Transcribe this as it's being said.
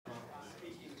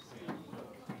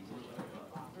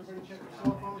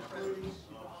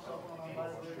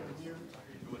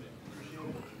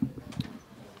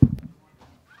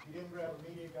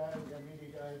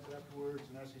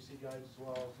guys as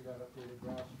well, so we got updated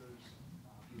rosters.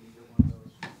 If you can get one of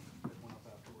those, get one up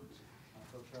afterwards.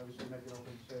 Coach Travis will make an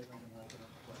opening statement and we'll open up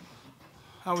the questions.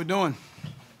 How we doing?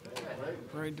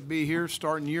 Great to be here,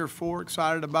 starting year 4.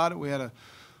 Excited about it. We had a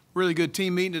really good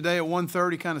team meeting today at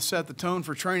 1:30, kind of set the tone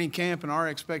for training camp and our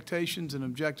expectations and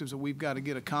objectives that we've got to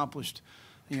get accomplished,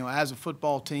 you know, as a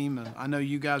football team. And I know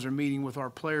you guys are meeting with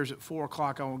our players at 4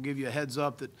 o'clock. I will give you a heads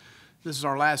up that this is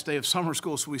our last day of summer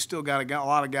school, so we still got a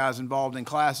lot of guys involved in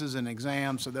classes and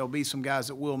exams, so there'll be some guys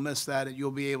that will miss that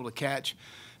you'll be able to catch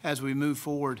as we move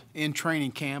forward in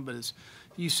training camp. But as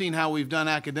you've seen how we've done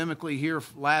academically here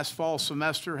last fall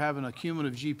semester, having a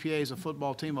cumulative GPA as a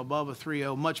football team above a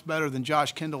 3.0, much better than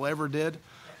Josh Kendall ever did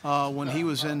when he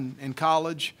was in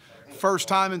college. First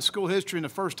time in school history and the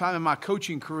first time in my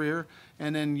coaching career,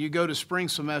 and then you go to spring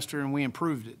semester and we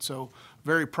improved it. So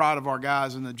very proud of our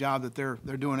guys and the job that they're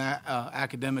doing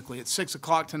academically. At 6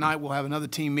 o'clock tonight, we'll have another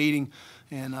team meeting,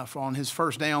 and on his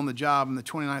first day on the job, and the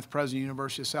 29th president of the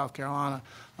University of South Carolina,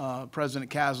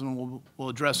 President Kaslan, will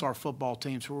address our football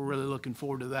team. So we're really looking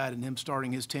forward to that and him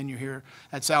starting his tenure here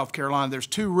at South Carolina. There's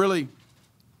two really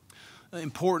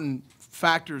important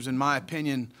factors, in my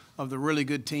opinion, of the really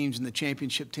good teams and the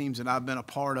championship teams that I've been a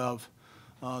part of.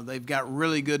 They've got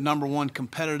really good, number one,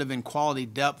 competitive and quality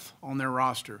depth on their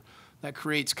roster. That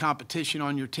creates competition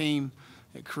on your team.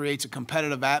 It creates a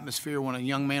competitive atmosphere when a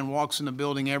young man walks in the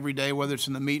building every day, whether it's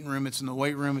in the meeting room, it's in the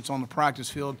weight room, it's on the practice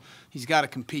field. He's got to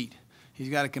compete. He's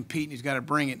got to compete and he's got to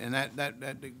bring it, and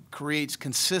that creates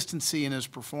consistency in his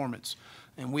performance.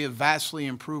 And we have vastly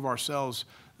improved ourselves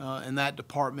in that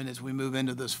department as we move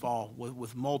into this fall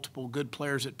with multiple good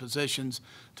players at positions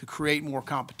to create more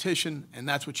competition, and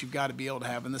that's what you've got to be able to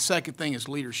have. And the second thing is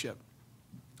leadership.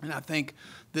 And I think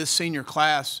this senior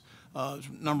class,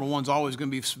 number one, is always going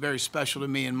to be very special to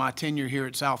me in my tenure here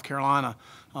at South Carolina.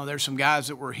 There's some guys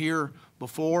that were here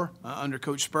before under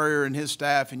Coach Spurrier and his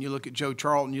staff, and you look at Joe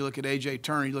Charlton, you look at A.J.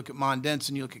 Turner, you look at Mon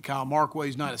Denson, you look at Kyle Markway.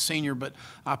 He's not a senior, but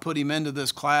I put him into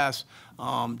this class.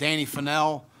 Danny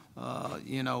Fennell,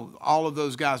 you know, all of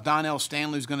those guys. Donnell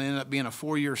Stanley is going to end up being a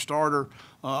 4-year starter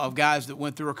of guys that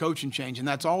went through a coaching change, and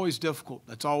that's always difficult.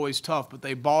 That's always tough, but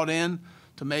they bought in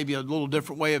to maybe a little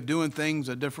different way of doing things,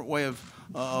 a different way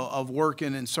of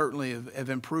working, and certainly have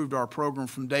improved our program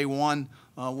from day one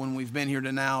when we've been here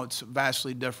to now. It's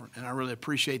vastly different, and I really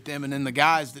appreciate them. And then the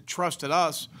guys that trusted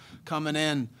us coming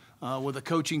in with a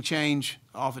coaching change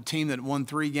off a team that won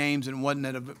 3 games and wasn't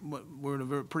at we're at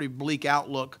a pretty bleak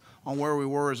outlook on where we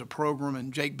were as a program,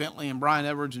 and Jake Bentley and Brian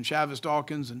Edwards and Chavis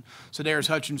Dawkins and Sedaris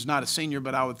Hutchins, not a senior,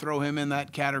 but I would throw him in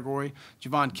that category.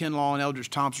 Javon Kinlaw and Eldridge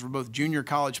Thompson were both junior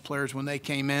college players when they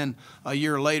came in a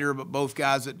year later, but both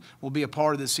guys that will be a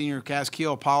part of the senior cast.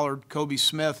 Keel Pollard, Kobe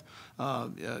Smith,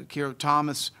 Kiro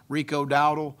Thomas, Rico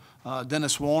Dowdle,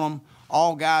 Dennis Wanham,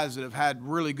 all guys that have had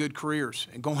really good careers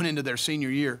and going into their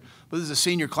senior year. But this is a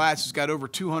senior class that's got over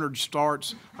 200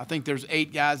 starts. I think there's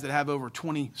 8 guys that have over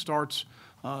 20 starts.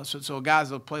 So guys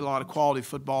that have played a lot of quality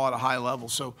football at a high level.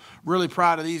 So really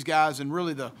proud of these guys, and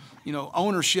really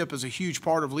ownership is a huge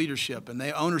part of leadership, and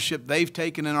ownership they've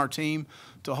taken in our team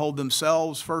to hold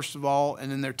themselves first of all,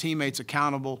 and then their teammates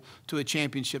accountable to a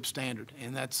championship standard,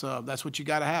 and that's what you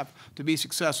got to have to be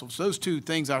successful. So those two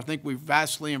things, I think we've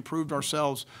vastly improved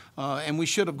ourselves, and we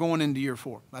should have going into year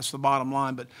 4. That's the bottom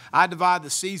line. But I divide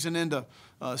the season into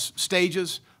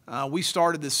stages. We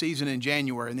started this season in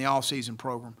January in the all-season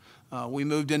program. We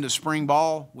moved into spring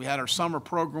ball. We had our summer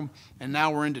program, and now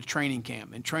we're into training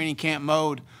camp. In training camp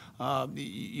mode,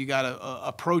 you got to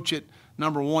approach it.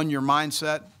 Number one, your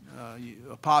mindset.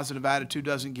 A positive attitude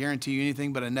doesn't guarantee you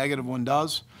anything, but a negative one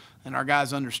does. And our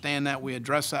guys understand that. We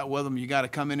address that with them. You got to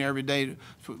come in every day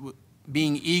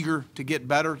being eager to get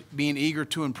better, being eager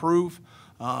to improve.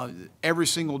 Every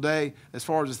single day, as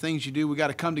far as the things you do, we got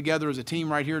to come together as a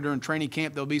team right here during training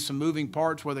camp. There'll be some moving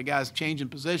parts where the guys changing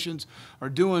positions or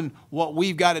doing what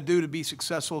we've got to do to be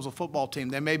successful as a football team.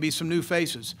 There may be some new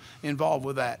faces involved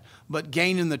with that, but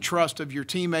gaining the trust of your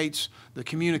teammates, the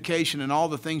communication, and all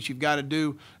the things you've got to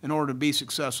do in order to be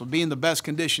successful. Being the best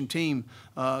conditioned team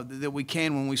that we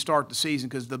can when we start the season,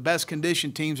 because the best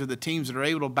conditioned teams are the teams that are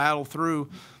able to battle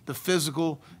through the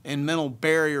physical and mental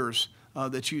barriers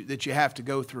that you have to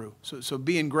go through. So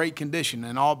be in great condition,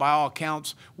 and by all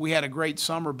accounts, we had a great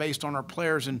summer based on our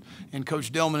players and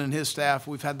Coach Dillman and his staff.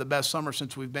 We've had the best summer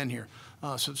since we've been here.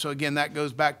 So again, that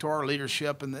goes back to our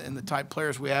leadership and the type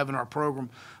players we have in our program.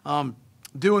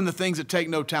 Doing the things that take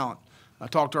no talent. I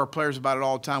talk to our players about it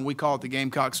all the time. We call it the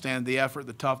Gamecock standard: the effort,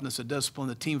 the toughness, the discipline,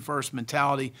 the team-first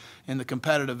mentality, and the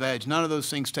competitive edge. None of those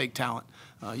things take talent.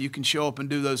 You can show up and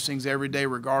do those things every day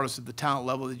regardless of the talent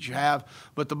level that you have.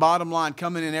 But the bottom line,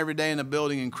 coming in every day in the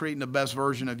building and creating the best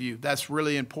version of you. That's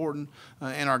really important,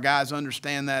 and our guys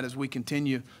understand that as we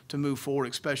continue to move forward,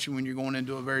 especially when you're going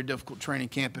into a very difficult training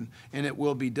camp, and it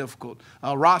will be difficult.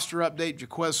 Roster update,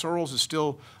 Jaquez Searles is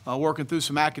still working through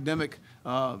some academic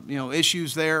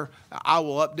issues there. I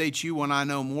will update you when I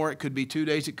know more. It could be 2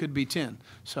 days, it could be 10.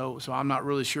 So I'm not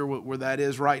really sure where that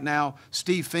is right now.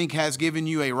 Steve Fink has given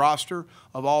you a roster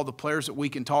of all the players that we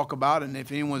can talk about, and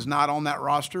if anyone's not on that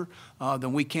roster,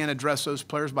 then we can't address those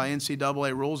players by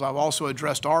NCAA rules. I've also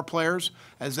addressed our players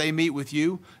as they meet with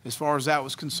you as far as that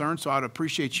was concerned, so I'd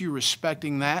appreciate you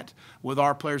respecting that with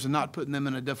our players and not putting them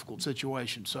in a difficult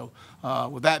situation. So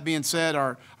with that being said,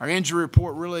 our injury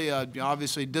report really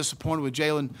obviously disappointed with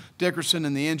Jalen Dickerson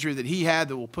and the injury that he had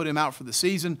that will put him out for the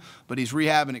season, but he's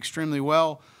rehabbing extremely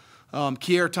well.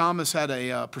 Kier Thomas had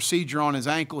a procedure on his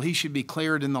ankle. He should be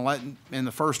cleared in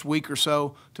the first week or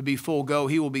so to be full go.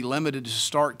 He will be limited to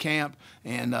start camp.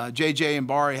 And J.J.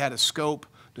 Mbari had a scope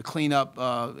to clean up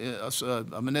a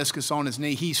meniscus on his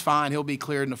knee. He's fine. He'll be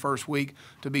cleared in the first week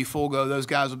to be full go. Those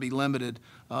guys will be limited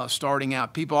starting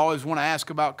out. People always want to ask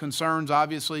about concerns.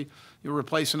 Obviously, you're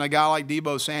replacing a guy like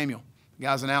Debo Samuel. The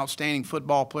guy's an outstanding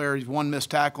football player. He's one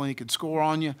missed tackle and he could score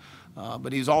on you.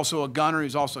 But he's also a gunner.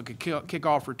 He's also a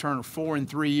kickoff returner 4 in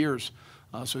 3 years.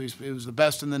 So he was the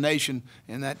best in the nation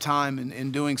in that time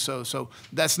in doing so. So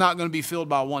that's not going to be filled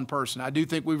by one person. I do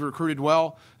think we've recruited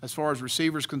well as far as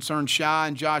receivers concerned. Shy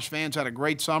and Josh Vance had a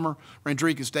great summer.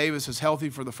 Rendricus Davis is healthy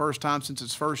for the first time since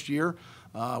his first year.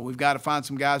 We've got to find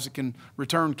some guys that can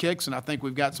return kicks, and I think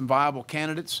we've got some viable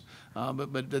candidates.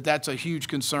 But that's a huge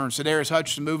concern. Sedarius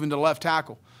Hutchinson moving to left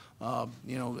tackle. A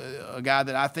guy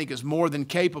that I think is more than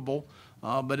capable,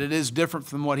 but it is different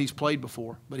from what he's played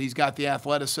before. But he's got the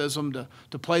athleticism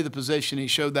to play the position. He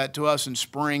showed that to us in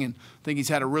spring, and I think he's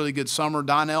had a really good summer.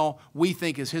 Donnell, we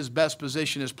think, is his best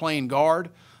position is playing guard.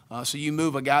 So you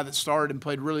move a guy that started and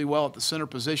played really well at the center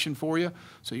position for you.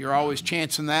 So you're always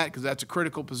chancing that because that's a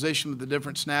critical position with the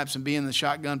different snaps and being the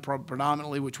shotgun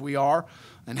predominantly, which we are.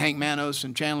 And Hank Manos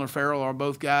and Chandler Farrell are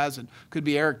both guys. And could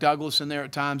be Eric Douglas in there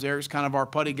at times. Eric's kind of our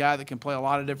putty guy that can play a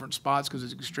lot of different spots because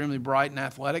he's extremely bright and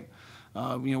athletic.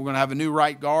 We're going to have a new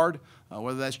right guard,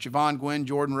 whether that's Javon Gwynn,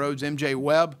 Jordan Rhodes, MJ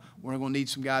Webb. We're going to need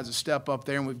some guys to step up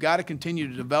there. And we've got to continue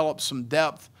to develop some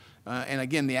depth. And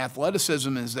again, the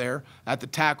athleticism is there at the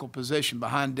tackle position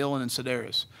behind Dylan and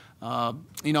Sedarius.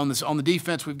 On the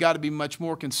defense, we've got to be much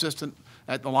more consistent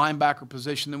at the linebacker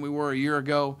position than we were a year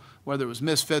ago, whether it was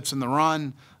misfits in the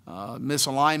run,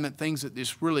 misalignment, things that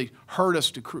just really hurt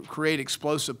us to create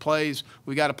explosive plays.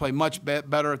 We got to play much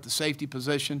better at the safety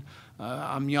position.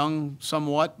 I'm young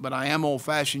somewhat, but I am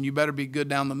old-fashioned. You better be good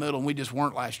down the middle, and we just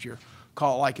weren't last year.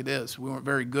 Call it like it is. We weren't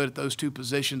very good at those two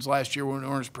positions last year. We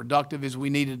weren't as productive as we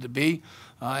needed to be,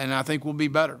 and I think we'll be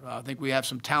better. I think we have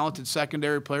some talented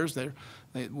secondary players there.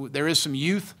 There is some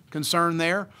youth concern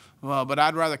there, but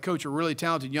I'd rather coach a really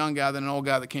talented young guy than an old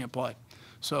guy that can't play.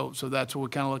 So that's what we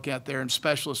kind of look at there. And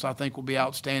specialists, I think, will be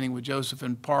outstanding with Joseph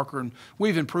and Parker. And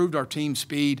we've improved our team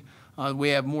speed. We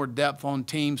have more depth on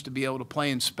teams to be able to play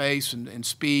in space and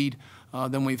speed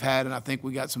than we've had, and I think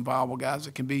we got some viable guys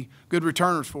that can be good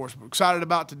returners for us. We're excited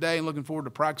about today and looking forward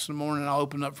to practice in the morning, and I'll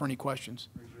open up for any questions.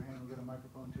 Raise your hand and get a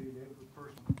microphone to you, David, with the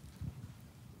first one.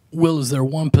 Will, is there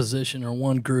one position or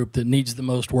one group that needs the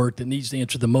most work, that needs to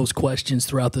answer the most questions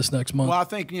throughout this next month? Well, I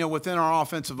think, within our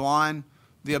offensive line,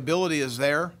 the ability is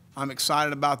there. I'm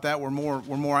excited about that. We're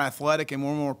more athletic and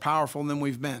we're more powerful than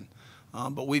we've been.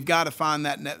 But we've got to find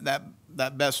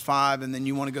that best five, and then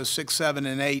you want to go 6, 7,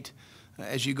 and 8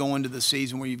 as you go into the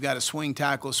season, where you've got a swing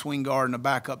tackle, a swing guard, and a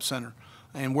backup center.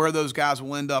 And where those guys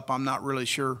will end up, I'm not really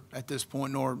sure at this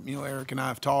point. Nor, Eric and I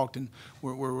have talked, and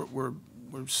we're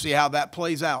see how that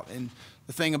plays out. And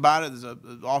the thing about it is,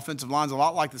 the offensive line's a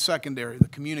lot like the secondary. The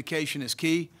communication is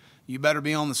key. You better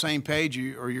be on the same page,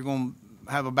 or you're going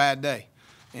to have a bad day.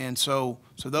 And so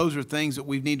those are things that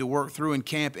we need to work through in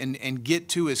camp and get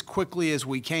to as quickly as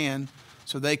we can,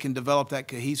 so they can develop that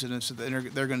cohesiveness that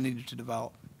they're going to need to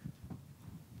develop.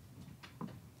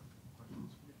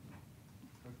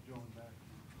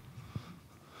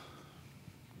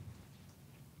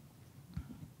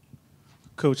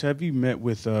 Coach, have you met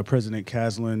with President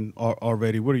Caslin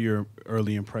already? What are your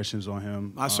early impressions on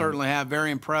him? I certainly have.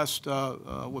 Very impressed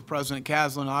with President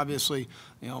Caslin. Obviously,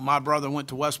 my brother went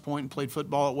to West Point and played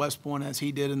football at West Point, as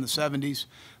he did in the 70s.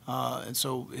 And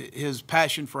so his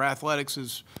passion for athletics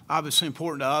is obviously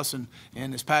important to us, and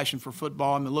his passion for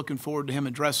football. I'm looking forward to him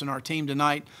addressing our team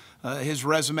tonight. His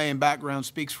resume and background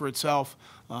speaks for itself.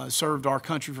 Served our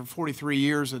country for 43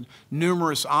 years and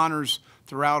numerous honors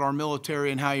throughout our military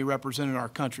and how he represented our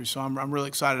country. So I'm really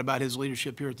excited about his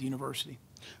leadership here at the university.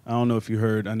 I don't know if you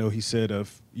heard, I know he said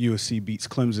if USC beats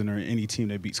Clemson or any team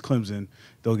that beats Clemson,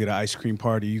 they'll get an ice cream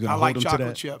party. You going to hold him to that? I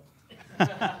like chocolate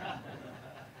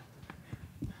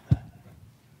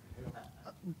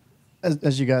chip.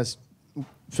 As you guys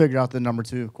figure out the number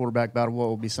 2 quarterback battle, what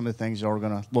will be some of the things y'all are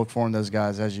going to look for in those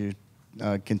guys as you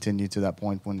continue to that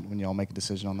point when y'all make a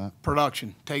decision on that?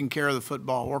 Production, taking care of the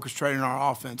football, orchestrating our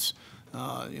offense,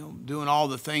 doing all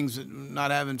the things, that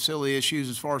not having silly issues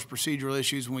as far as procedural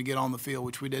issues when we get on the field,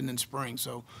 which we didn't in spring.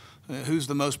 So who's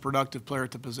the most productive player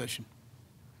at the position?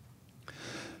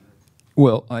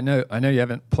 Well, I know you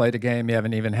haven't played a game, you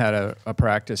haven't even had a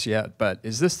practice yet, but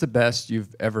is this the best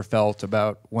you've ever felt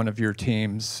about one of your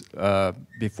teams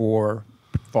before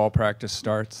fall practice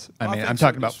starts? I mean, I'm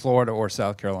talking about Florida or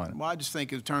South Carolina. Well, I just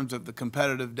think in terms of the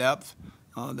competitive depth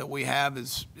that we have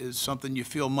is something you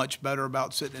feel much better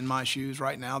about sitting in my shoes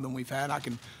right now than we've had. I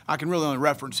can really only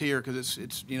reference here because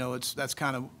it's that's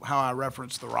kind of how I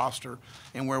reference the roster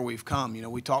and where we've come.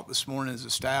 We talked this morning as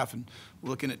a staff and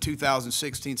looking at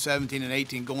 2016, 17, and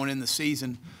 18 going in the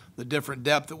season. The different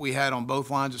depth that we had on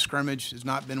both lines of scrimmage has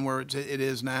not been where it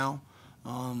is now.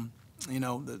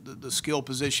 The skill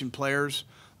position players.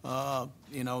 The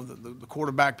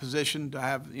quarterback position to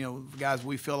have, guys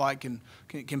we feel like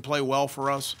can play well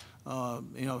for us,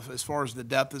 as far as the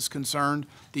depth is concerned.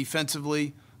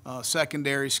 Defensively,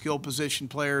 secondary skill position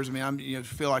players. I mean, I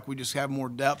feel like we just have more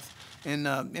depth. And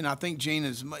I think, Gene,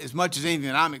 as much as anything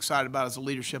that I'm excited about is the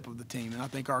leadership of the team. And I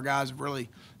think our guys have really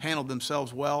handled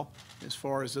themselves well as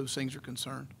far as those things are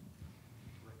concerned.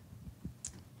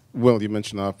 Well, you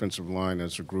mentioned the offensive line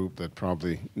as a group that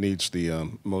probably needs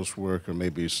the most work or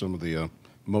maybe some of the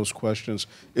most questions.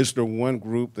 Is there one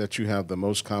group that you have the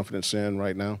most confidence in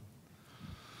right now?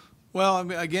 Well, I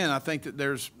mean, again, I think that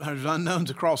there's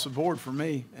unknowns across the board for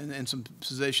me and some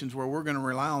positions where we're going to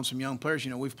rely on some young players.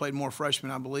 We've played more freshmen,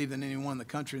 I believe, than anyone in the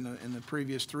country in the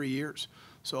previous 3 years.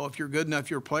 So if you're good enough,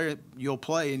 you'll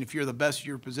play, and if you're the best at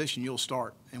your position, you'll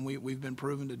start. And we've been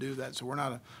proven to do that. So we're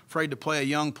not afraid to play a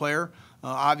young player.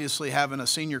 Obviously, having a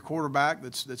senior quarterback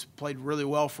that's played really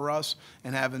well for us,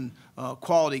 and having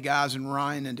quality guys in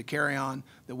Ryan and to carry on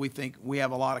that we think we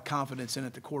have a lot of confidence in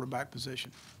at the quarterback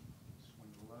position.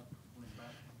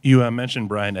 You mentioned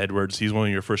Brian Edwards. He's one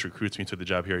of your first recruits when you took the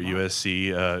job here at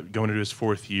USC. Going into his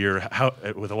 4th year,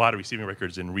 with a lot of receiving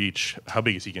records in reach, how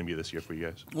big is he going to be this year for you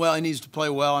guys? Well, he needs to play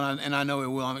well, and I know he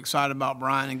will. I'm excited about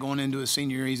Brian, and going into his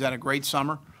senior year, he's had a great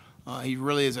summer. He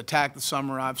really has attacked the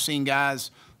summer. I've seen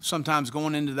guys sometimes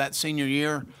going into that senior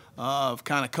year of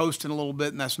kind of coasting a little bit,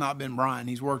 and that's not been Brian.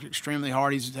 He's worked extremely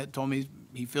hard. He's told me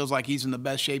he feels like he's in the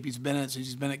best shape he's been in since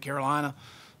he's been at Carolina.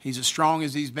 He's as strong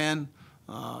as he's been.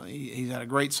 He's had a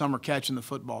great summer catching the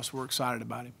football, so we're excited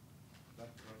about him.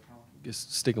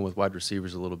 Just sticking with wide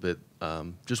receivers a little bit,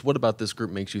 just what about this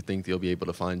group makes you think they'll be able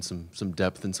to find some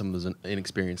depth in some of those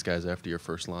inexperienced guys after your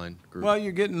first line group? Well,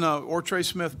 you're getting Ortre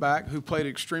Smith back, who played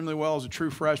extremely well as a true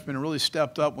freshman and really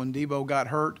stepped up when Debo got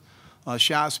hurt.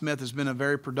 Shi Smith has been a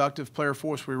very productive player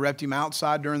for us. We repped him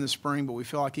outside during the spring, but we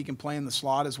feel like he can play in the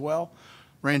slot as well.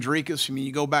 Randricus,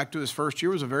 you go back to his first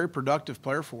year, was a very productive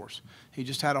player for us. He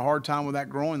just had a hard time with that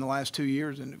groin the last 2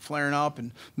 years and flaring up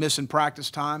and missing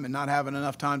practice time and not having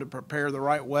enough time to prepare the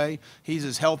right way. He's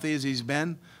as healthy as he's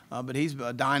been, but he's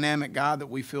a dynamic guy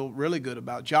that we feel really good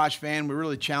about. Josh Vann, we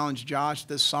really challenged Josh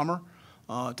this summer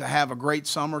to have a great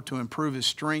summer to improve his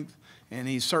strength, and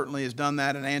he certainly has done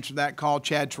that and answered that call.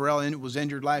 Chad Terrell was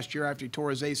injured last year after he tore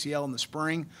his ACL in the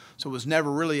spring, so was never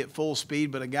really at full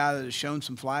speed, but a guy that has shown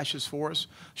some flashes for us.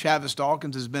 Chavis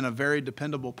Dawkins has been a very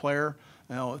dependable player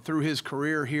through his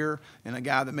career here, and a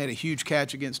guy that made a huge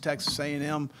catch against Texas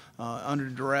A&M under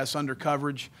duress, under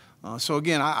coverage. So,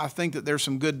 again, I think that there's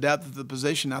some good depth at the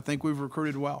position. I think we've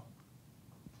recruited well.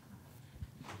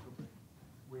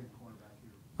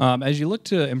 As you look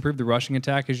to improve the rushing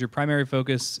attack, is your primary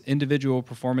focus individual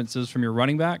performances from your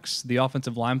running backs, the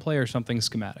offensive line play, or something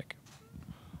schematic?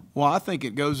 Well, I think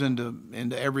it goes into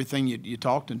everything you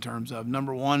talked in terms of,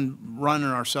 number one, running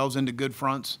ourselves into good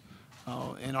fronts.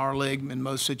 In our league, in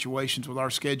most situations with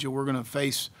our schedule, we're going to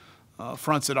face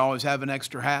fronts that always have an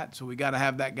extra hat. So we got to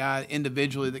have that guy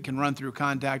individually that can run through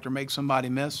contact or make somebody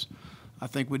miss. I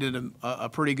think we did a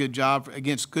pretty good job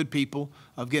against good people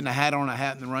of getting a hat on a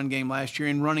hat in the run game last year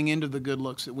and running into the good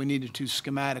looks that we needed to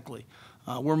schematically.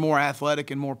 We're more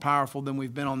athletic and more powerful than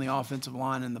we've been on the offensive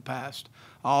line in the past.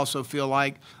 I also feel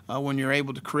like when you're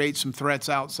able to create some threats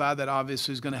outside, that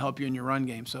obviously is going to help you in your run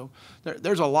game. So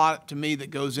there's a lot to me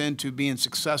that goes into being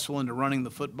successful into running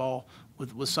the football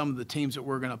with some of the teams that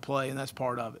we're going to play, and that's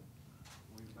part of it.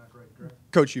 Back right, Greg.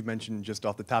 Coach, you mentioned just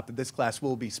off the top that this class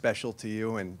will be special to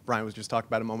you, and Brian was just talking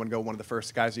about a moment ago, one of the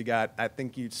first guys you got. I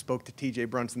think you spoke to T.J.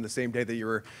 Brunson the same day that you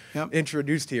were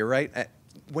introduced here, right?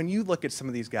 When you look at some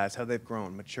of these guys, how they've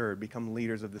grown, matured, become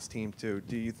leaders of this team too,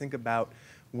 do you think about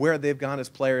where they've gone as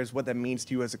players, what that means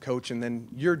to you as a coach, and then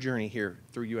your journey here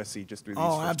through USC just through these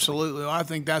Oh, absolutely. Well, I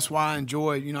think that's why I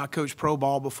enjoy, I coached pro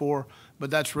ball before,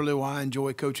 but that's really why I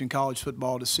enjoy coaching college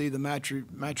football, to see the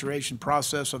maturation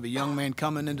process of a young man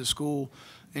coming into school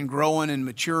and growing and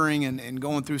maturing and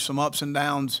going through some ups and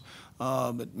downs.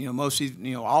 But, most of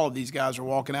these, all of these guys are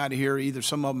walking out of here. Either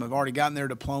some of them have already gotten their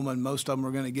diploma and most of them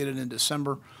are going to get it in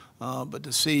December. But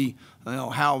to see,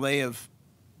 how they have,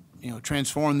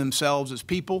 transform themselves as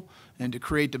people and to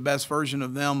create the best version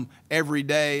of them every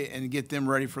day and get them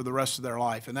ready for the rest of their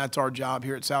life. And that's our job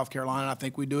here at South Carolina. I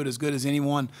think we do it as good as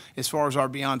anyone as far as our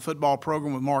Beyond Football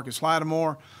program with Marcus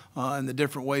Lattimore and the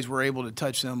different ways we're able to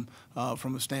touch them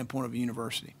from a standpoint of a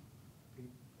university.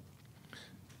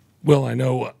 Will, I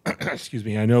know, excuse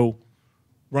me, I know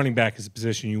running back is a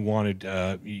position you wanted,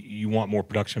 you want more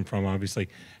production from, obviously.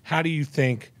 How do you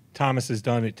think Thomas has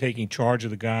done at taking charge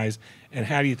of the guys, and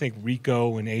how do you think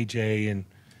Rico and AJ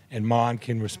and Mon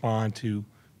can respond to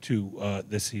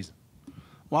this season?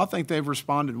 Well, I think they've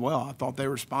responded well. I thought they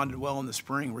responded well in the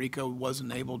spring. Rico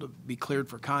wasn't able to be cleared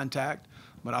for contact,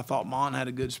 but I thought Mon had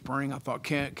a good spring. I thought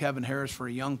Kevin Harris, for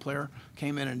a young player,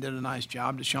 came in and did a nice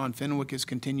job. Deshaun Fenwick has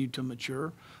continued to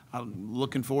mature. I'm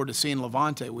looking forward to seeing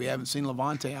Levante. We haven't seen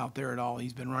Levante out there at all.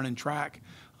 He's been running track.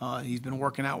 He's been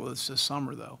working out with us this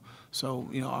summer, though. So,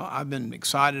 I've been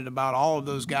excited about all of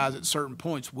those guys at certain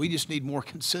points. We just need more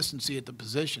consistency at the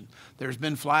position. There's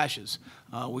been flashes.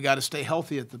 We got to stay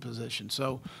healthy at the position.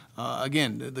 So,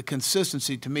 again, the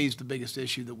consistency to me is the biggest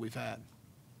issue that we've had.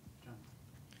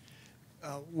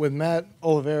 With Matt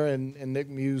Oliveira and Nick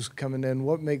Muse coming in,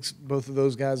 what makes both of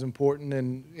those guys important?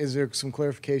 And is there some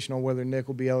clarification on whether Nick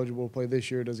will be eligible to play this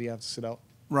year, or does he have to sit out?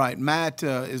 Right. Matt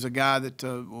is a guy that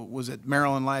was at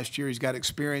Maryland last year. He's got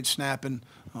experience snapping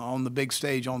on the big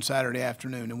stage on Saturday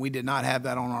afternoon, and we did not have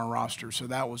that on our roster. So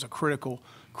that was a critical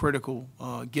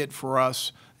get for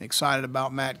us. Excited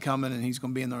about Matt coming, and he's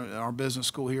going to be in our business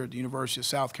school here at the University of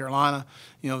South Carolina.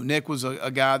 Nick was a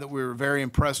guy that we were very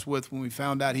impressed with when we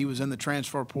found out he was in the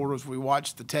transfer portals. We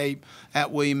watched the tape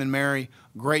at William and Mary.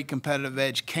 Great competitive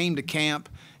edge. Came to camp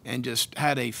and just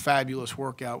had a fabulous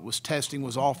workout. Testing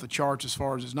was off the charts as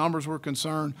far as his numbers were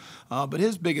concerned. But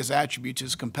his biggest attribute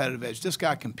is competitive edge. This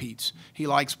guy competes. He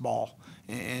likes ball.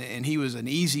 And he was an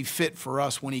easy fit for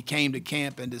us when he came to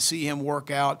camp, and to see him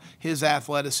work out, his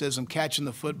athleticism, catching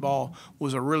the football,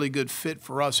 was a really good fit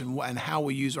for us and how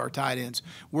we use our tight ends.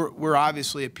 We're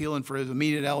obviously appealing for his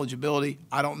immediate eligibility.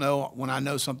 I don't know. When I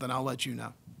know something, I'll let you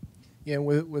know. Yeah,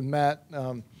 with Matt,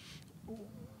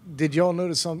 did y'all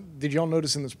notice Did y'all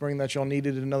notice in the spring that y'all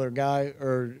needed another guy,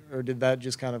 or did that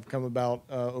just kind of come about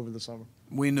over the summer?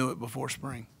 We knew it before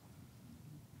spring.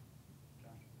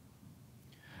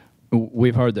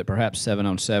 We've heard that perhaps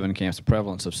 7-on-7 camps, the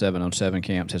prevalence of 7-on-7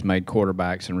 camps has made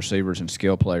quarterbacks and receivers and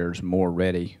skill players more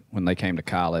ready when they came to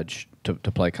college to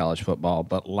play college football.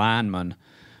 But linemen,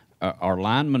 are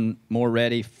linemen more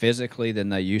ready physically than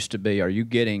they used to be? Are you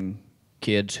getting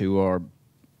kids who are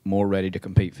more ready to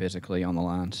compete physically on the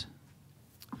lines?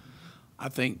 I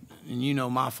think,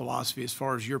 and my philosophy as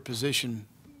far as your position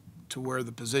to where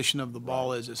the position of the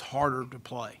ball is harder to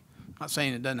play. Not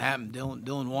saying it doesn't happen. Dylan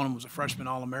Wanham was a freshman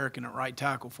All-American at right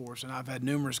tackle for us, and I've had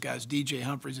numerous guys, DJ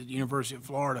Humphreys at the University of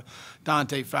Florida,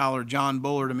 Dante Fowler, John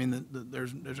Bullard. I mean,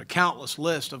 there's a countless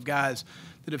list of guys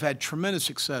that have had tremendous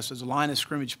success as line of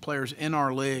scrimmage players in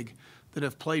our league that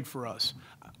have played for us.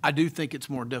 I do think it's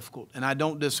more difficult, and I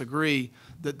don't disagree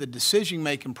that the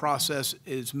decision-making process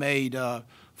is made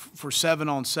for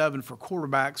 7-on-7 for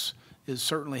quarterbacks is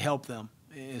certainly helped them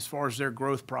as far as their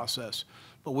growth process.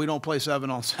 But we don't play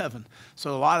 7-on-7.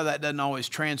 So a lot of that doesn't always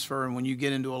transfer when you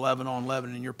get into 11-on-11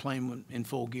 and you're playing in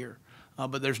full gear.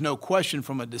 But there's no question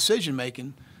from a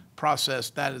decision-making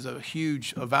process, that is a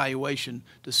huge evaluation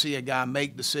to see a guy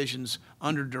make decisions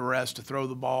under duress to throw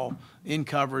the ball in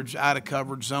coverage, out of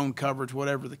coverage, zone coverage,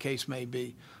 whatever the case may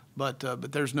be. But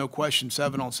there's no question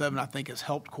 7-on-7, I think, has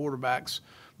helped quarterbacks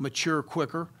mature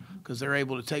quicker because they're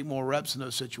able to take more reps in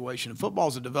those situations. Football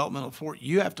is a developmental sport.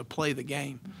 You have to play the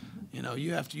game.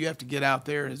 You have to get out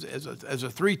there as a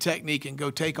 3 technique and go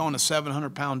take on a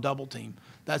 700-pound double team.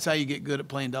 That's how you get good at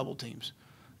playing double teams.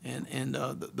 And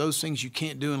those things you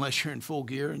can't do unless you're in full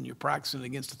gear and you're practicing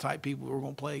against the type people we're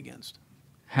going to play against.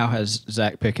 How has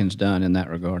Zach Pickens done in that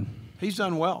regard? He's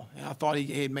done well. I thought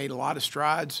he had made a lot of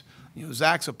strides. You know,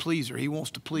 Zach's a pleaser. He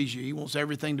wants to please you. He wants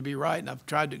everything to be right. And I've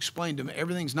tried to explain to him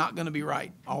everything's not going to be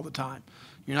right all the time.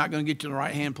 You're not going to get to the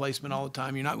right hand placement all the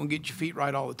time. You're not going to get your feet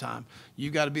right all the time.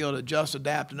 You've got to be able to adjust,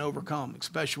 adapt, and overcome,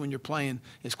 especially when you're playing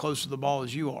as close to the ball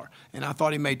as you are. And I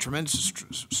thought he made tremendous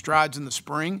strides in the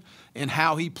spring, and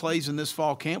how he plays in this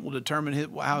fall camp will determine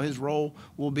how his role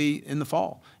will be in the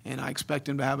fall. And I expect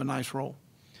him to have a nice role.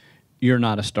 You're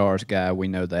not a stars guy, we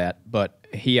know that, but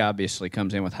he obviously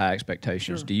comes in with high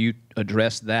expectations. Sure. Do you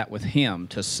address that with him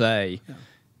to say,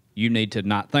 you need to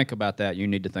not think about that, you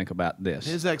need to think about this?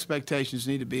 His expectations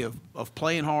need to be of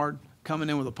playing hard, coming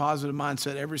in with a positive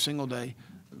mindset every single day,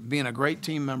 being a great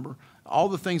team member, all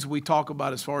the things that we talk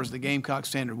about as far as the Gamecock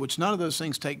standard, which none of those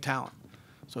things take talent.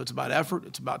 So it's about effort,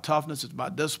 it's about toughness, it's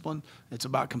about discipline, it's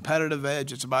about competitive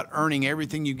edge, it's about earning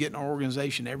everything you get in our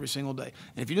organization every single day.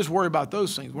 And if you just worry about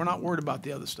those things, we're not worried about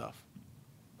the other stuff.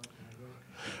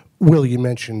 Will, you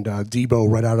mentioned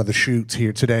Debo right out of the chutes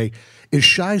here today. Is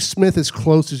Shi Smith as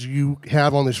close as you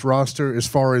have on this roster as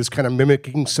far as kind of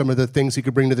mimicking some of the things he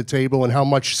could bring to the table, and how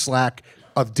much slack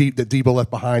that Debo left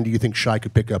behind do you think Shi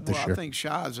could pick up this year? I think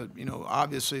Shi's,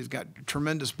 obviously he's got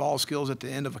tremendous ball skills at the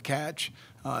end of a catch.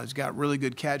 He's got really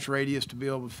good catch radius to be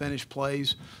able to finish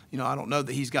plays. I don't know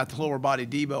that he's got the lower body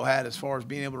Debo had as far as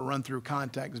being able to run through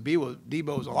contact. Because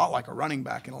Debo is a lot like a running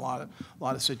back in a lot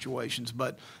of situations.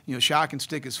 But Shi can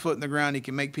stick his foot in the ground. He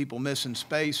can make people miss in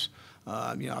space.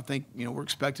 I think we're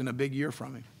expecting a big year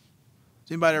from him.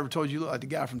 Has anybody ever told you look like the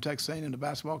guy from Texas A&M, the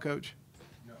basketball coach?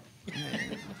 No.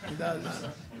 He does.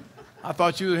 I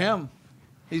thought you were him.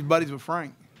 He's buddies with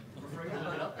Frank.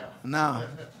 No.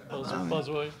 Buzz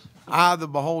Williams. Eye of the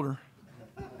beholder.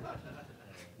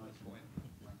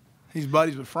 He's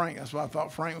buddies with Frank. That's why I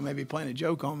thought Frank was maybe playing a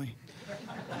joke on me.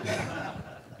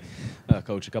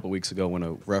 Coach, a couple weeks ago when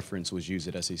a reference was used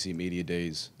at SEC Media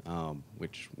Days,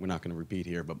 which we're not going to repeat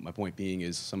here, but my point being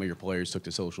is some of your players took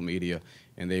to social media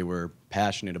and they were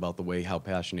passionate about how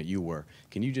passionate you were.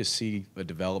 Can you just see a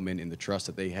development in the trust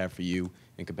that they have for you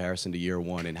in comparison to year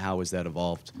one, and how has that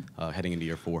evolved heading into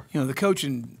year four? The coach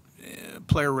and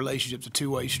player relationship's a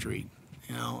two-way street,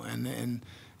 and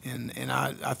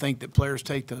I think that players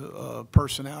take the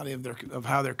personality of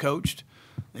how they're coached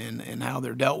and how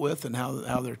they're dealt with and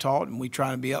how they're taught, and we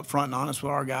try to be upfront and honest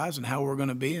with our guys and how we're going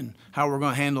to be and how we're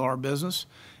going to handle our business,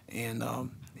 and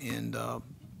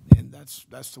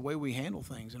that's the way we handle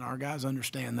things, and our guys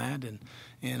understand that,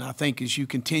 and I think as you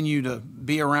continue to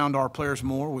be around our players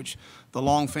more, which the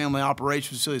Long Family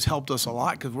Operations Facility has helped us a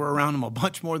lot because we're around them a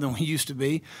bunch more than we used to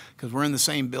be because we're in the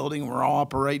same building, we're all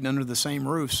operating under the same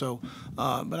roof. So,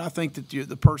 but I think that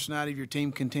the personality of your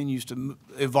team continues to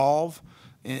evolve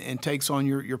and takes on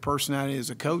your personality as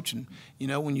a coach, and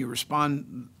when you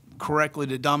respond correctly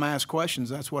to dumbass questions,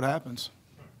 that's what happens.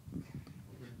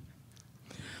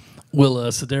 Will,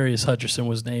 Cedarius Hutcherson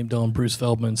was named on Bruce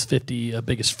Feldman's 50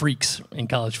 biggest freaks in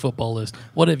college football list.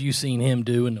 What have you seen him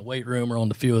do in the weight room or on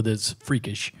the field that's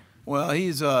freakish? Well,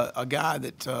 he's a guy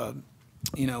that,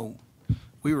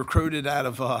 we recruited out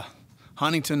of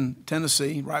Huntington,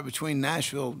 Tennessee, right between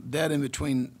Nashville, dead in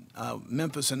between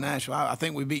Memphis and Nashville. I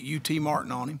think we beat UT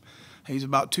Martin on him. He's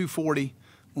about 240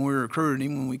 when we recruited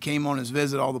him. When we came on his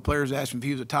visit, all the players asked him if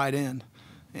he was a tight end.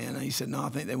 And he said, no, I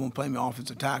think they won't play me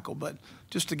offensive tackle. But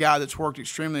just a guy that's worked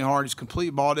extremely hard. He's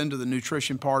completely bought into the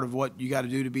nutrition part of what you got to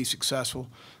do to be successful.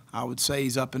 I would say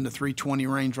he's up in the 320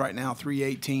 range right now,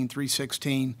 318,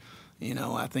 316.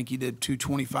 I think he did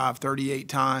 225 38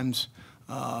 times.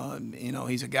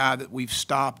 He's a guy that we've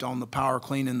stopped on the power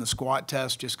clean and the squat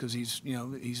test just because he's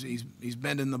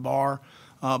bending the bar.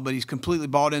 But he's completely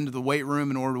bought into the weight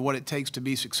room in order to what it takes to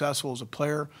be successful as a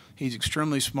player. He's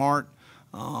extremely smart.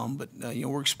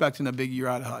 We're expecting a big year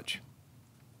out of Hutch.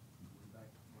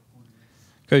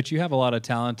 Coach, you have a lot of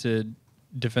talented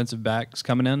defensive backs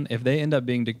coming in. If they end up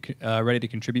being ready to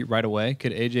contribute right away,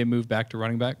 could AJ move back to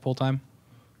running back full time?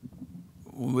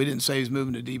 Well, we didn't say he's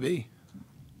moving to DB.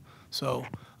 So,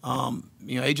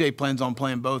 AJ plans on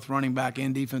playing both running back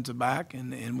and defensive back,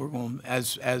 and we're going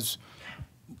as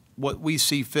what we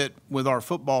see fit with our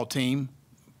football team,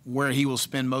 where he will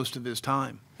spend most of his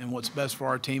time and what's best for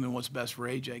our team and what's best for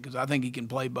AJ, because I think he can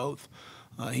play both.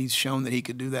 He's shown that he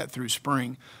could do that through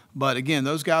spring. But, again,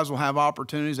 those guys will have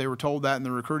opportunities. They were told that in the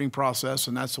recruiting process,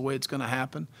 and that's the way it's going to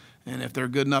happen. And if they're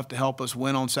good enough to help us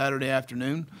win on Saturday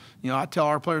afternoon, I tell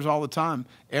our players all the time,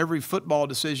 every football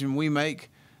decision we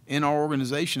make in our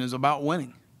organization is about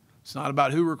winning. It's not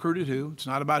about who recruited who. It's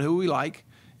not about who we like.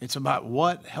 It's about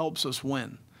what helps us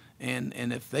win. And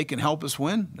if they can help us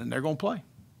win, then they're going to play.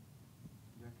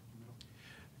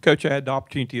 Coach, I had the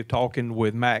opportunity of talking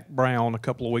with Mac Brown a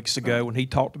couple of weeks ago, and he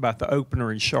talked about the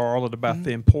opener in Charlotte, about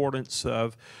the importance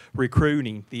of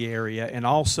recruiting the area, and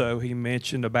also he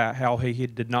mentioned about how he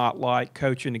did not like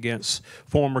coaching against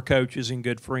former coaches and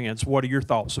good friends. What are your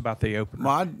thoughts about the opener?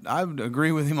 Well, I would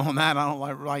agree with him on that. I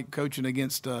don't like coaching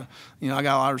against, I got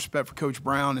a lot of respect for Coach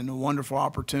Brown and the wonderful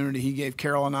opportunity he gave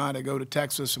Carol and I to go to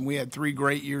Texas, and we had 3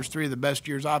 great years, 3 of the best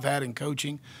years I've had in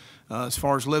coaching. As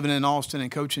far as living in Austin and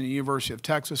coaching at the University of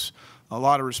Texas, a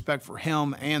lot of respect for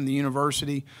him and the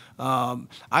university.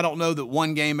 I don't know that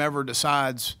one game ever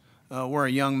decides where a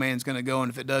young man's going to go,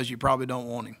 and if it does, you probably don't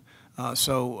want him.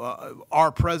 So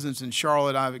our presence in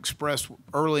Charlotte, I've expressed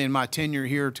early in my tenure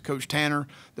here to Coach Tanner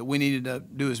that we needed to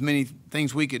do as many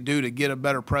things we could do to get a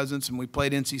better presence, and we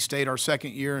played NC State our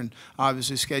second year and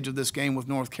obviously scheduled this game with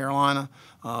North Carolina.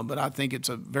 But I think it's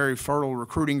a very fertile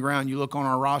recruiting ground. You look on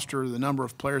our roster, the number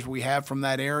of players we have from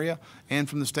that area and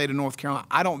from the state of North Carolina.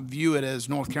 I don't view it as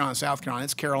North Carolina, South Carolina.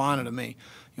 It's Carolina to me.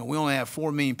 We only have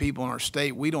 4 million people in our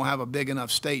state. We don't have a big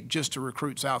enough state just to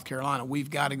recruit South Carolina.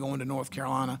 We've got to go into North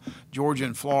Carolina, Georgia,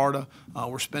 and Florida.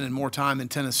 We're spending more time in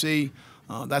Tennessee.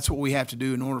 That's what we have to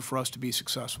do in order for us to be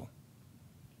successful.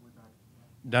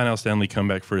 Donnell Stanley come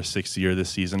back for his 6th year this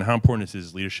season. How important is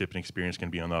his leadership and experience going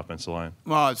to be on the offensive line?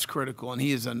 Well, it's critical, and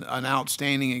he is an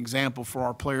outstanding example for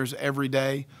our players every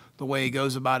day. The way he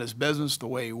goes about his business, the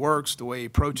way he works, the way he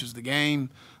approaches the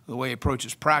game, the way he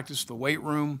approaches practice, the weight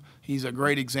room. He's a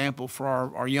great example for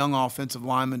our young offensive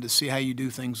linemen to see how you do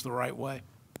things the right way.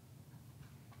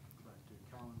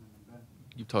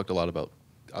 You've talked a lot about,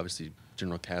 obviously,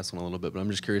 General Castle a little bit, but I'm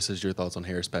just curious as your thoughts on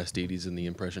Harris Pastides and the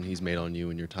impression he's made on you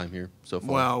in your time here so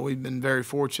far. Well, we've been very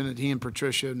fortunate, he and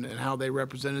Patricia, and how they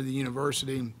represented the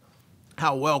university,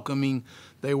 how welcoming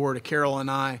they were to Carol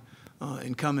and I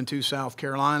in coming to South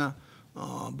Carolina.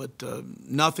 But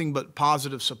nothing but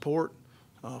positive support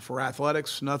for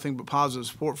athletics, nothing but positive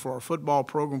support for our football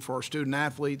program, for our student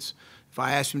athletes. If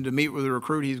I asked him to meet with a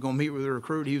recruit, he's going to meet with a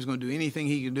recruit. He was going to do anything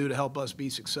he can do to help us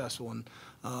be successful, and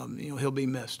he'll be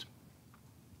missed.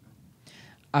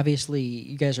 Obviously,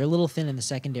 you guys are a little thin in the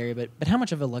secondary, but how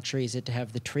much of a luxury is it to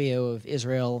have the trio of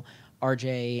Israel,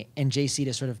 RJ, and JC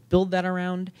to sort of build that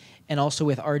around? And also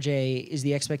with RJ, is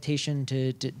the expectation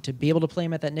to be able to play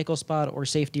him at that nickel spot or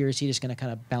safety, or is he just going to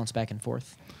kind of bounce back and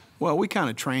forth? Well, we kind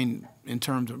of train in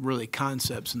terms of really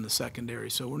concepts in the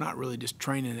secondary, so we're not really just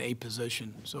training a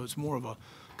position. So it's more of a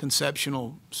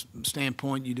conceptual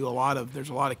standpoint. There's a lot of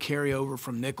carryover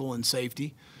from nickel and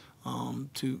safety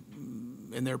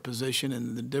in their position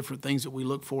and the different things that we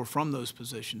look for from those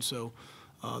positions. So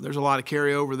there's a lot of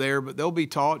carryover there, but they'll be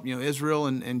taught. Israel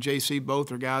and JC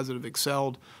both are guys that have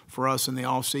excelled for us in the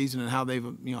off season and how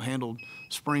they've handled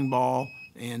spring ball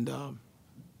and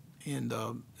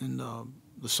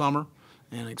the summer,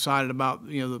 and excited about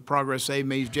the progress they've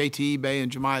made. JT EBay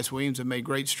and Jemias Williams have made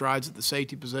great strides at the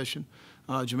safety position.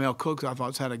 Jamel Cooks, I thought,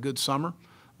 has had a good summer,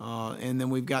 and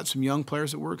then we've got some young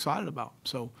players that we're excited about.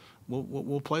 So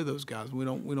we'll play those guys. We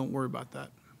don't worry about that.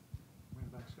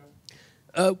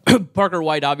 Parker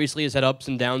White obviously has had ups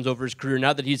and downs over his career.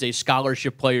 Now that he's a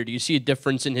scholarship player, do you see a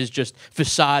difference in his just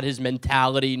facade, his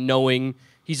mentality, knowing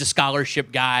he's a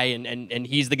scholarship guy and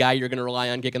he's the guy you're going to rely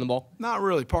on kicking the ball? Not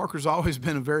really. Parker's always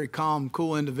been a very calm,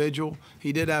 cool individual.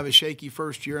 He did have a shaky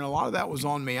first year, and a lot of that was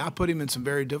on me. I put him in some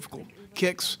very difficult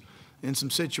kicks in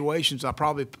some situations I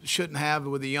probably shouldn't have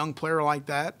with a young player like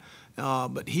that.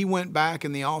 But he went back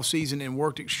in the offseason and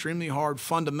worked extremely hard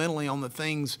fundamentally on the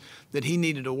things that he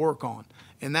needed to work on.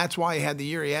 And that's why he had the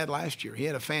year he had last year. He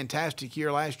had a fantastic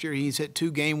year last year. He's hit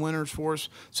 2 game winners for us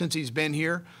since he's been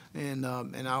here, and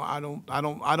I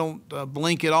don't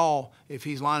blink at all if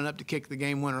he's lining up to kick the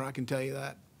game winner. I can tell you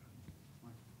that.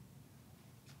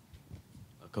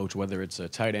 Coach, whether it's a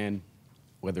tight end,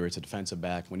 whether it's a defensive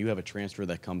back, when you have a transfer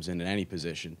that comes in at any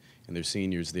position and there's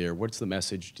seniors there, what's the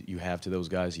message you have to those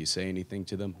guys? Do you say anything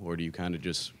to them, or do you kind of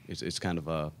just it's kind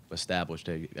of established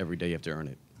every day you have to earn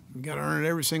it? We've got to earn it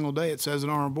every single day. It says it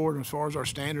on our board. And as far as our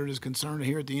standard is concerned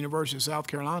here at the University of South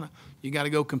Carolina, you got to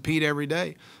go compete every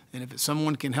day. And if it's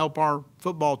someone can help our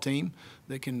football team,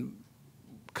 that can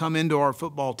come into our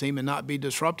football team and not be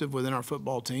disruptive within our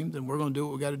football team, then we're going to do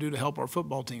what we got to do to help our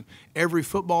football team. Every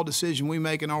football decision we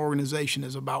make in our organization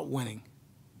is about winning.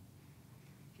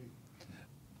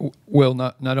 Will,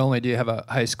 not only do you have a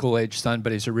high school age son,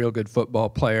 but he's a real good football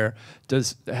player.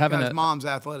 Does having his mom's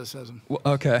athleticism.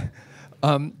 Okay.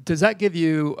 Does that give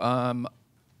you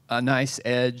a nice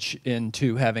edge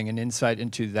into having an insight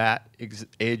into that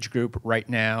age group right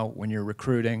now when you're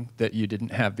recruiting that you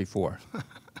didn't have before?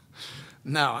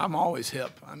 No, I'm always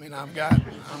hip. I've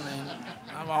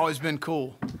always been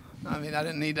cool. I mean, I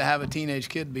didn't need to have a teenage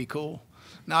kid to be cool.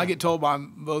 Now, I get told by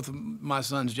both of my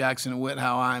sons, Jackson and Whit,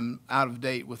 how I'm out of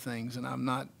date with things, and I'm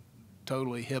not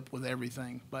totally hip with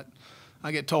everything. But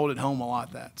I get told at home a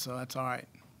lot that, so that's all right.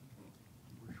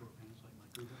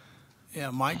 Yeah,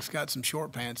 Mike's got some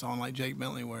short pants on like Jake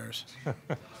Bentley wears.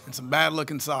 And some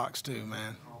bad-looking socks, too,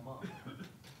 man.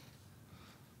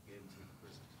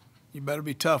 You better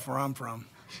be tough where I'm from.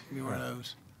 You wear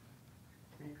those.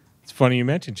 It's funny you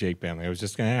mentioned Jake Bentley. I was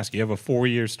just going to ask. You have a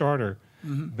 4-year starter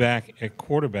back at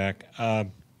quarterback.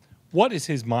 What is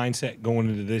his mindset going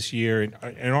into this year?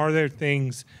 And are there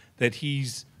things that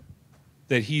he's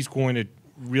going to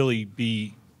really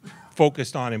be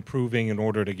focused on improving in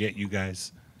order to get you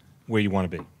guys where you want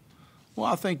to be?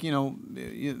 Well, I think,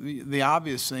 the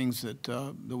obvious things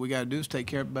that we got to do is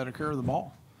take better care of the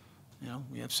ball.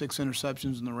 We have 6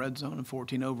 interceptions in the red zone and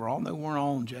 14 overall. No, we're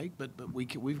all on Jake, but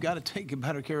we've got to take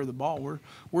better care of the ball.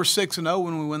 We're 6-0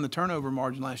 when we win the turnover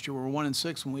margin last year. We're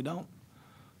 1-6 when we don't.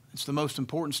 It's the most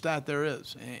important stat there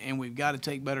is, and we've got to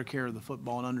take better care of the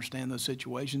football and understand those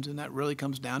situations, and that really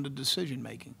comes down to decision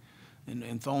making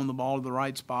and throwing the ball to the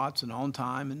right spots and on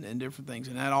time and different things.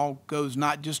 And that all goes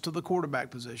not just to the quarterback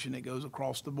position; it goes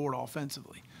across the board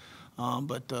offensively.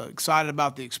 But excited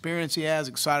about the experience he has,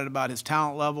 excited about his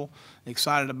talent level,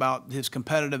 excited about his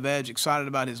competitive edge, excited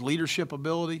about his leadership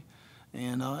ability,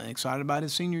 and excited about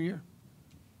his senior year.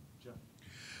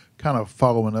 Kind of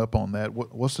following up on that,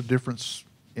 what's the difference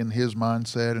in his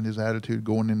mindset and his attitude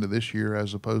going into this year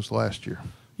as opposed to last year?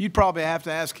 You'd probably have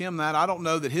to ask him that. I don't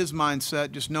know that his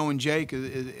mindset, just knowing Jake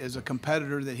as a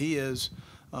competitor that he is,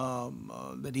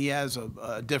 that he has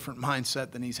a different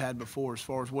mindset than he's had before as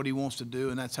far as what he wants to do,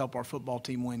 and that's help our football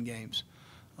team win games.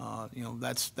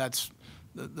 That's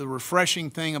the refreshing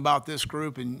thing about this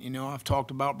group. And, I've talked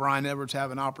about Brian Edwards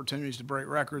having opportunities to break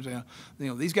records.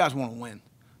 These guys want to win.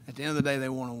 At the end of the day, they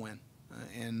want to win.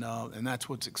 And that's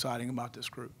what's exciting about this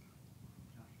group.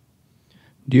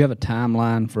 Do you have a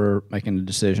timeline for making a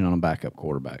decision on a backup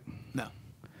quarterback? No.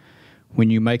 When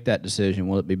you make that decision,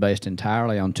 will it be based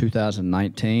entirely on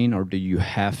 2019, or do you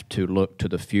have to look to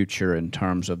the future in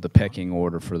terms of the pecking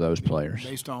order for those players?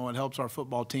 Based on what helps our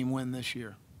football team win this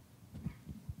year.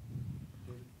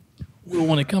 Well,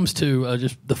 when it comes to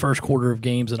just the first quarter of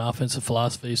games and offensive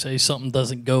philosophy, say something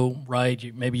doesn't go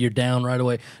right, maybe you're down right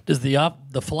away. Does the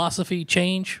philosophy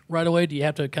change right away? Do you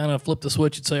have to kind of flip the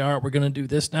switch and say, all right, we're going to do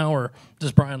this now, or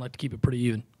does Brian like to keep it pretty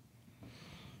even?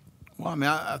 Well, I mean,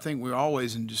 I think we're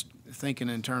always just thinking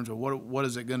in terms of what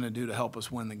is it going to do to help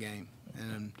us win the game.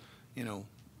 And,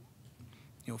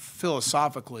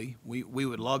 philosophically, we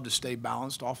would love to stay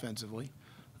balanced offensively.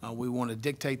 We want to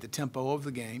dictate the tempo of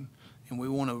the game. And we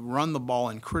want to run the ball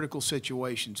in critical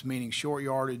situations, meaning short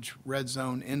yardage, red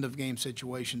zone, end of game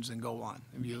situations, and goal line.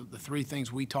 The 3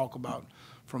 things we talk about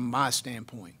from my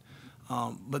standpoint.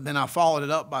 But then I followed it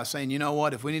up by saying, you know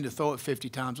what, if we need to throw it 50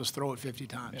 times, let's throw it 50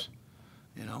 times.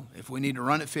 Yeah. If we need to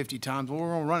run it 50 times, well, we're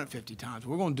going to run it 50 times.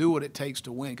 We're going to do what it takes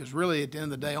to win, because really at the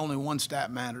end of the day, only one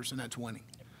stat matters, and that's winning.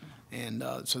 And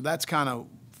so that's kind of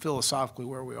philosophically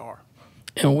where we are.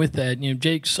 And with that,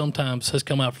 Jake sometimes has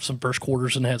come out for some first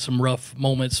quarters and had some rough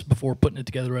moments before putting it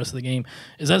together the rest of the game.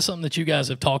 Is that something that you guys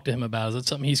have talked to him about? Is that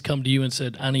something he's come to you and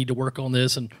said, I need to work on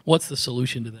this? And what's the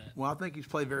solution to that? Well, I think he's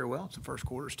played very well in some first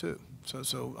quarters too.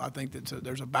 So I think that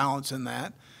there's a balance in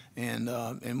that.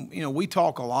 And we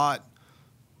talk a lot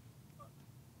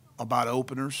about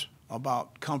openers,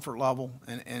 about comfort level,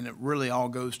 and it really all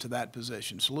goes to that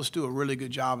position. So let's do a really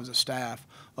good job as a staff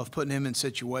of putting him in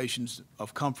situations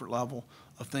of comfort level,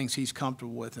 of things he's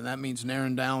comfortable with, and that means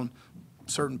narrowing down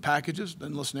certain packages.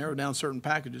 Then let's narrow down certain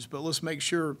packages, but let's make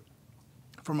sure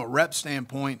from a rep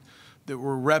standpoint that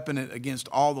we're repping it against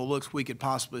all the looks we could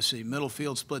possibly see. Middle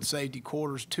field, split safety,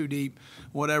 quarters, 2 deep,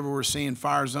 whatever we're seeing,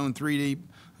 fire zone, 3 deep,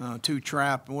 2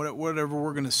 trap, whatever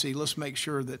we're going to see. Let's make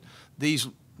sure that these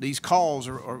calls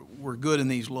we're good in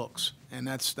these looks, and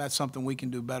that's something we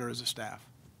can do better as a staff.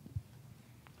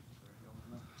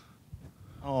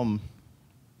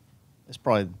 It's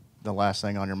probably the last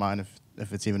thing on your mind,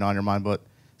 if it's even on your mind. But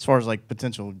as far as like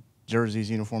potential jerseys,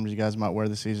 uniforms you guys might wear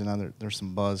this season, there's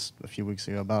some buzz a few weeks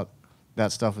ago about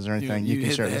that stuff. Is there anything you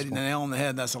can share? You hit the nail on the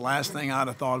head. That's the last thing I'd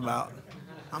have thought about.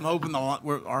 I'm hoping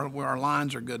our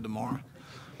lines are good tomorrow.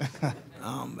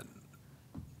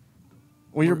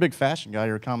 Well, you're a big fashion guy.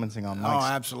 You were commenting on Mike's,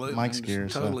 absolutely. Mike's gear.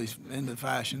 Totally into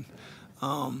fashion.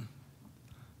 No,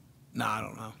 I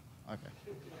don't know. Okay.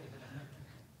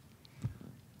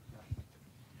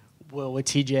 Well, with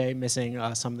TJ missing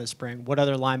some of the spring, what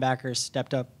other linebackers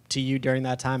stepped up to you during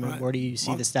that time, and where do you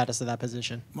see the status of that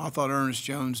position? I thought Ernest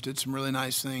Jones did some really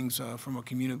nice things from a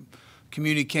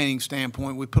communicating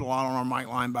standpoint, we put a lot on our Mike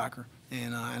linebacker,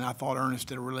 and I thought Ernest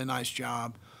did a really nice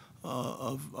job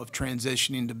of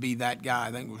transitioning to be that guy.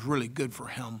 I think it was really good for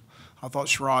him. I thought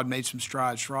Sherrod made some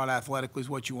strides. Sherrod athletically is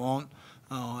what you want,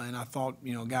 and I thought,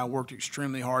 you know, a guy worked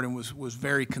extremely hard and was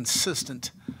very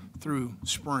consistent through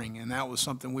spring, and that was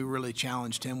something we really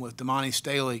challenged him with. Damani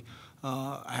Staley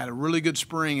had a really good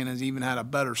spring and has even had a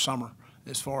better summer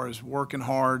as far as working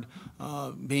hard,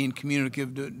 being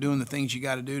communicative, doing the things you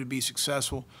got to do to be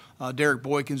successful. Derek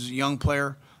Boykins is a young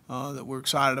player that we're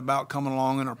excited about coming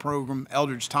along in our program.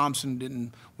 Eldridge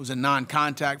Thompson was in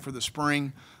non-contact for the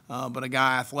spring, but a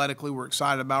guy athletically we're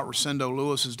excited about. Rosendo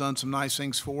Lewis has done some nice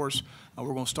things for us.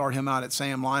 We're going to start him out at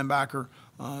Sam linebacker.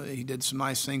 He did some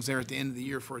nice things there at the end of the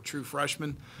year for a true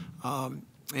freshman. And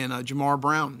Jamar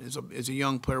Brown is a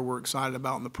young player we're excited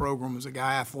about in the program. Is a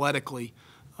guy athletically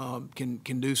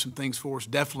can do some things for us,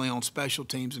 definitely on special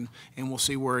teams, and we'll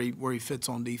see where he fits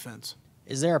on defense.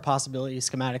 Is there a possibility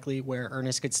schematically where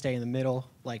Ernest could stay in the middle,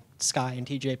 like Sky and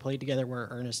TJ played together, where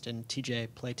Ernest and TJ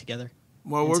play together?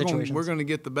 Well, we're going to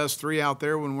get the best 3 out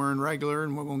there when we're in regular,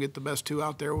 and we're going to get the best 2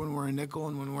 out there when we're in nickel,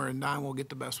 and when we're in dime, we'll get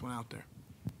the best 1 out there.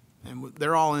 And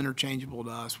they're all interchangeable to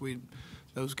us.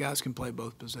 Those guys can play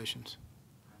both positions.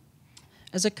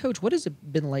 As a coach, what has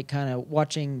it been like kind of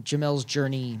watching Jamel's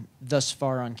journey thus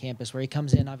far on campus, where he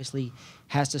comes in, obviously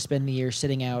has to spend the year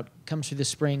sitting out, comes through the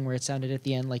spring where it sounded at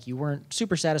the end like you weren't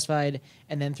super satisfied,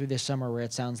 and then through this summer where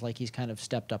it sounds like he's kind of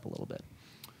stepped up a little bit?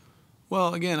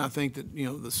 Well, again, I think that, you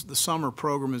know, the summer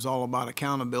program is all about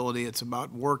accountability. It's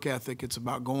about work ethic. It's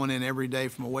about going in every day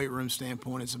from a weight room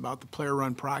standpoint. It's about the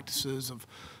player-run practices of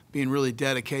being really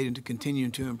dedicated to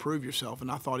continuing to improve yourself. And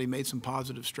I thought he made some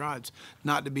positive strides,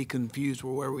 not to be confused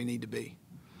with where we need to be.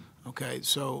 Okay,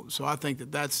 so I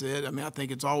think that's it. I mean, I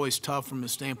think it's always tough from the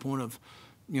standpoint of,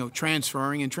 you know,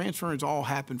 transferring, and transferings all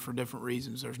happen for different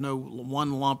reasons. There's no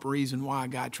one lump reason why a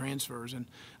guy transfers. And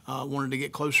wanted to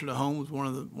get closer to home was one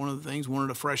of the things.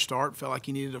 Wanted a fresh start. Felt like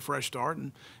he needed a fresh start,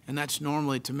 and that's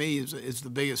normally, to me, is the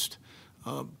biggest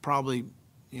probably,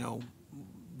 you know,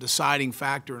 deciding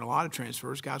factor in a lot of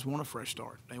transfers. Guys want a fresh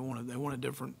start. They want a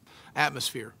different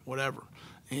atmosphere, whatever.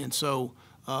 And so,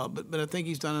 but I think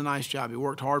he's done a nice job. He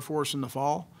worked hard for us in the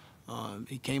fall.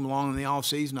 He came along in the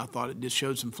offseason. I thought it just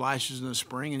showed some flashes in the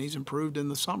spring, and he's improved in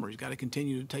the summer. He's got to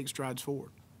continue to take strides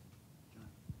forward.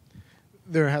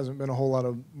 There hasn't been a whole lot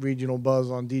of regional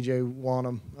buzz on DJ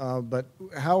Wanham, but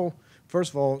how, first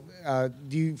of all,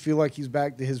 do you feel like he's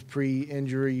back to his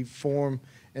pre-injury form?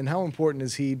 And how important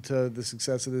is he to the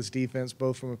success of this defense,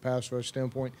 both from a pass rush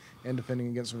standpoint and defending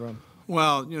against the run?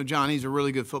 Well, you know, John, he's a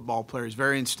really good football player. He's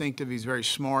very instinctive. He's very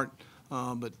smart.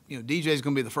 But, you know, DJ's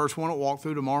going to be the first one to walk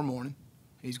through tomorrow morning.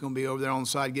 He's going to be over there on the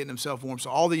side getting himself warm. So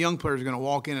all the young players are going to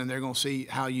walk in, and they're going to see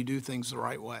how you do things the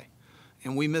right way.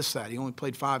 And we missed that. He only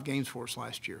played 5 games for us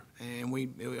last year, and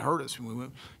it hurt us.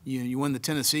 You win the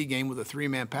Tennessee game with a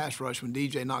 3-man pass rush when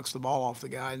DJ knocks the ball off the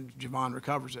guy and Javon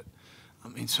recovers it. I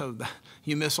mean, so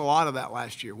you miss a lot of that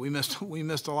last year. We missed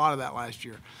a lot of that last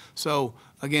year. So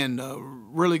again,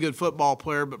 really good football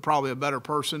player, but probably a better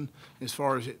person as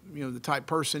far as, you know, the type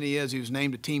person he is. He was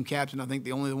named a team captain. I think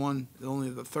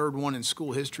only the third one in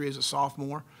school history as a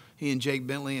sophomore. He and Jake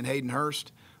Bentley and Hayden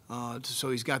Hurst. So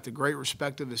he's got the great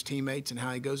respect of his teammates and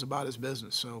how he goes about his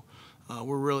business. So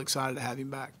we're really excited to have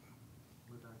him back.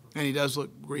 And he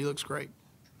looks great.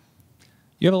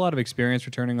 You have a lot of experience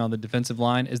returning on the defensive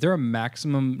line. Is there a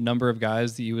maximum number of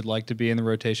guys that you would like to be in the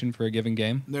rotation for a given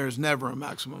game? There's never a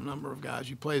maximum number of guys.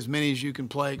 You play as many as you can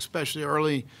play, especially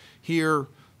early here,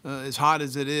 as hot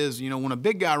as it is. You know, when a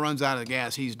big guy runs out of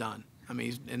gas, he's done. I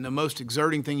mean, and the most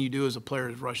exerting thing you do as a player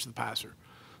is rush the passer.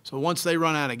 So once they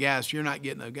run out of gas, you're not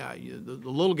getting a guy. The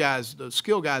little guys, the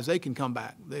skill guys, they can come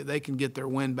back. They can get their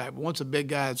wind back. But once a big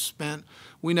guy is spent,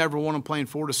 we never want them playing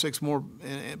 4 to 6 more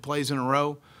plays in a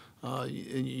row.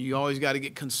 You always got to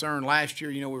get concerned. Last year,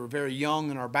 you know, we were very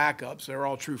young in our backups. They were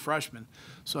all true freshmen.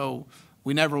 So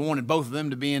we never wanted both of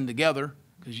them to be in together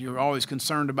because you're always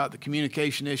concerned about the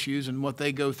communication issues and what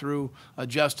they go through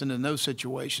adjusting in those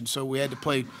situations. So we had to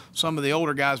play some of the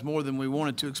older guys more than we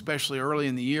wanted to, especially early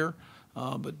in the year.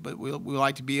 But we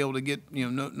like to be able to get, you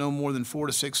know, no more than 4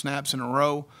 to 6 snaps in a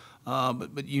row.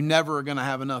 But you never are going to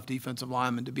have enough defensive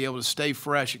linemen to be able to stay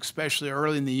fresh, especially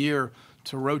early in the year,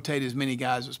 to rotate as many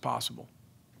guys as possible.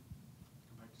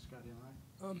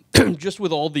 Just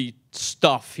with all the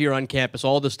stuff here on campus,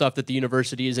 all the stuff that the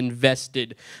university has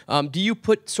invested, do you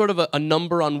put sort of a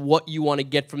number on what you want to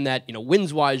get from that, you know,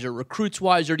 wins-wise or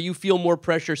recruits-wise, or do you feel more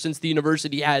pressure since the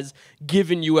university has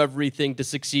given you everything to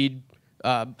succeed,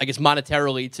 I guess,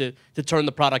 monetarily to turn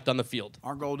the product on the field?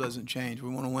 Our goal doesn't change. We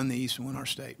want to win the East and win our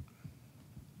state.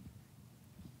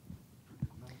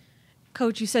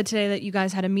 Coach, you said today that you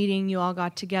guys had a meeting, you all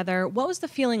got together. What was the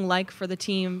feeling like for the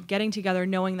team getting together,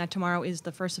 knowing that tomorrow is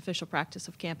the first official practice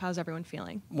of camp? How's everyone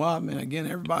feeling? Well, I mean, again,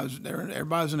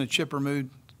 everybody's in a chipper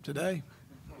mood today.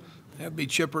 They'll be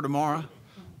chipper tomorrow.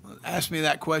 Ask me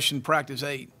that question, practice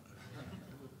 8.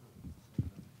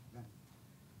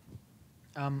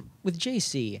 With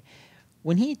JC,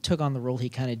 when he took on the role he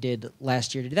kind of did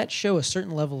last year, did that show a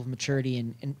certain level of maturity?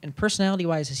 And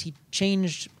personality-wise, has he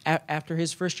changed after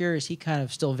his first year? Or is he kind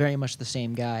of still very much the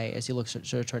same guy as he looks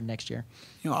toward next year?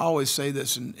 You know, I always say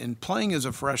this, in playing as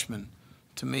a freshman,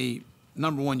 to me,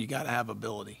 number one, you got to have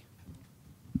ability.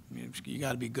 You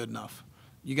got to be good enough.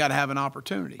 You got to have an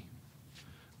opportunity.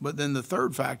 But then the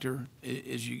third factor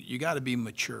is you got to be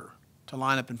mature to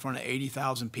line up in front of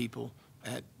 80,000 people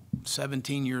at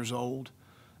 17 years old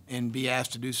and be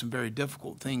asked to do some very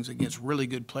difficult things against really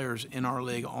good players in our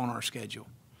league on our schedule.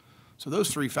 So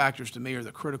those 3 factors to me are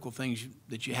the critical things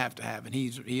that you have to have. And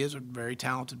he is a very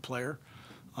talented player.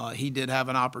 He did have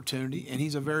an opportunity, and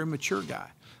he's a very mature guy.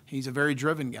 He's a very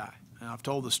driven guy. And I've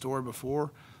told the story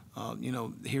before. You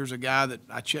know, here's a guy that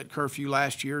I checked curfew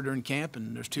last year during camp,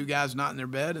 and there's 2 guys not in their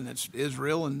bed, and it's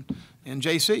Israel and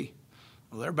JC.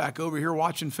 Well, they're back over here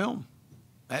watching film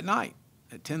at night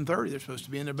at 10:30. They're supposed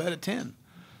to be in their bed at 10.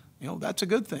 You know, that's a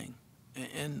good thing.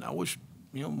 And I wish,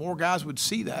 you know, more guys would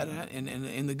see that.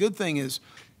 And the good thing is,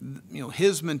 you know,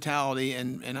 his mentality,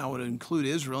 and I would include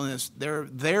Israel in this,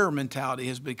 their mentality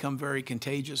has become very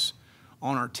contagious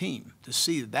on our team to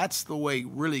see that that's the way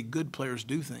really good players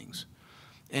do things.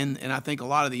 And I think a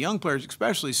lot of the young players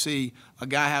especially see a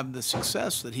guy have the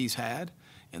success that he's had,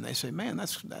 and they say, man,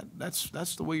 that's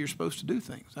the way you're supposed to do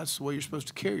things. That's the way you're supposed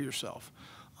to carry yourself.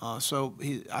 So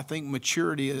I think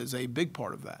maturity is a big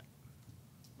part of that.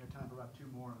 We have time for about 2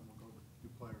 more, and we'll go with 2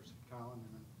 players. Colin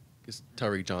and then. Because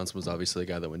Tyreek Johnson was obviously a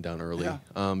guy that went down early.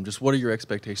 Yeah. Just what are your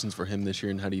expectations for him this year,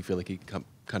 and how do you feel like he can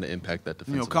kind of impact that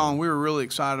defense? You know, Colin, we were really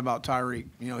excited about Tyreek.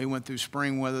 You know, he went through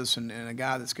spring with us, and a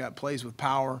guy that's got plays with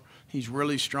power. He's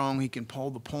really strong. He can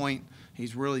pull the point.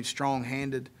 He's really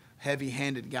strong-handed,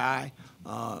 heavy-handed guy.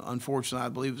 Unfortunately, I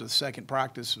believe it was a second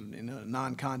practice in a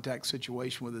non-contact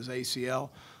situation with his ACL.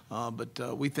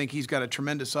 But we think he's got a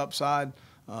tremendous upside.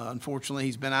 Unfortunately,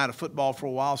 he's been out of football for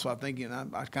a while, so I think, you know,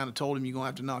 I kind of told him you're going to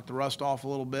have to knock the rust off a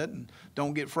little bit and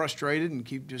don't get frustrated and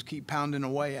just keep pounding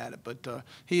away at it. But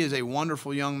he is a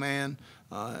wonderful young man.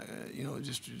 You know,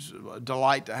 just a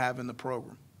delight to have in the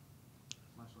program.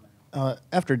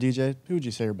 After DJ, who would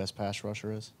you say your best pass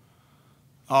rusher is?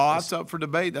 Oh, that's up for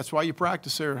debate. That's why you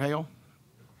practice there, Hale.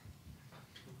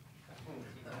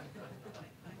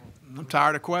 I'm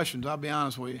tired of questions, I'll be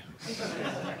honest with you.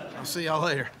 I'll see y'all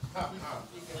later.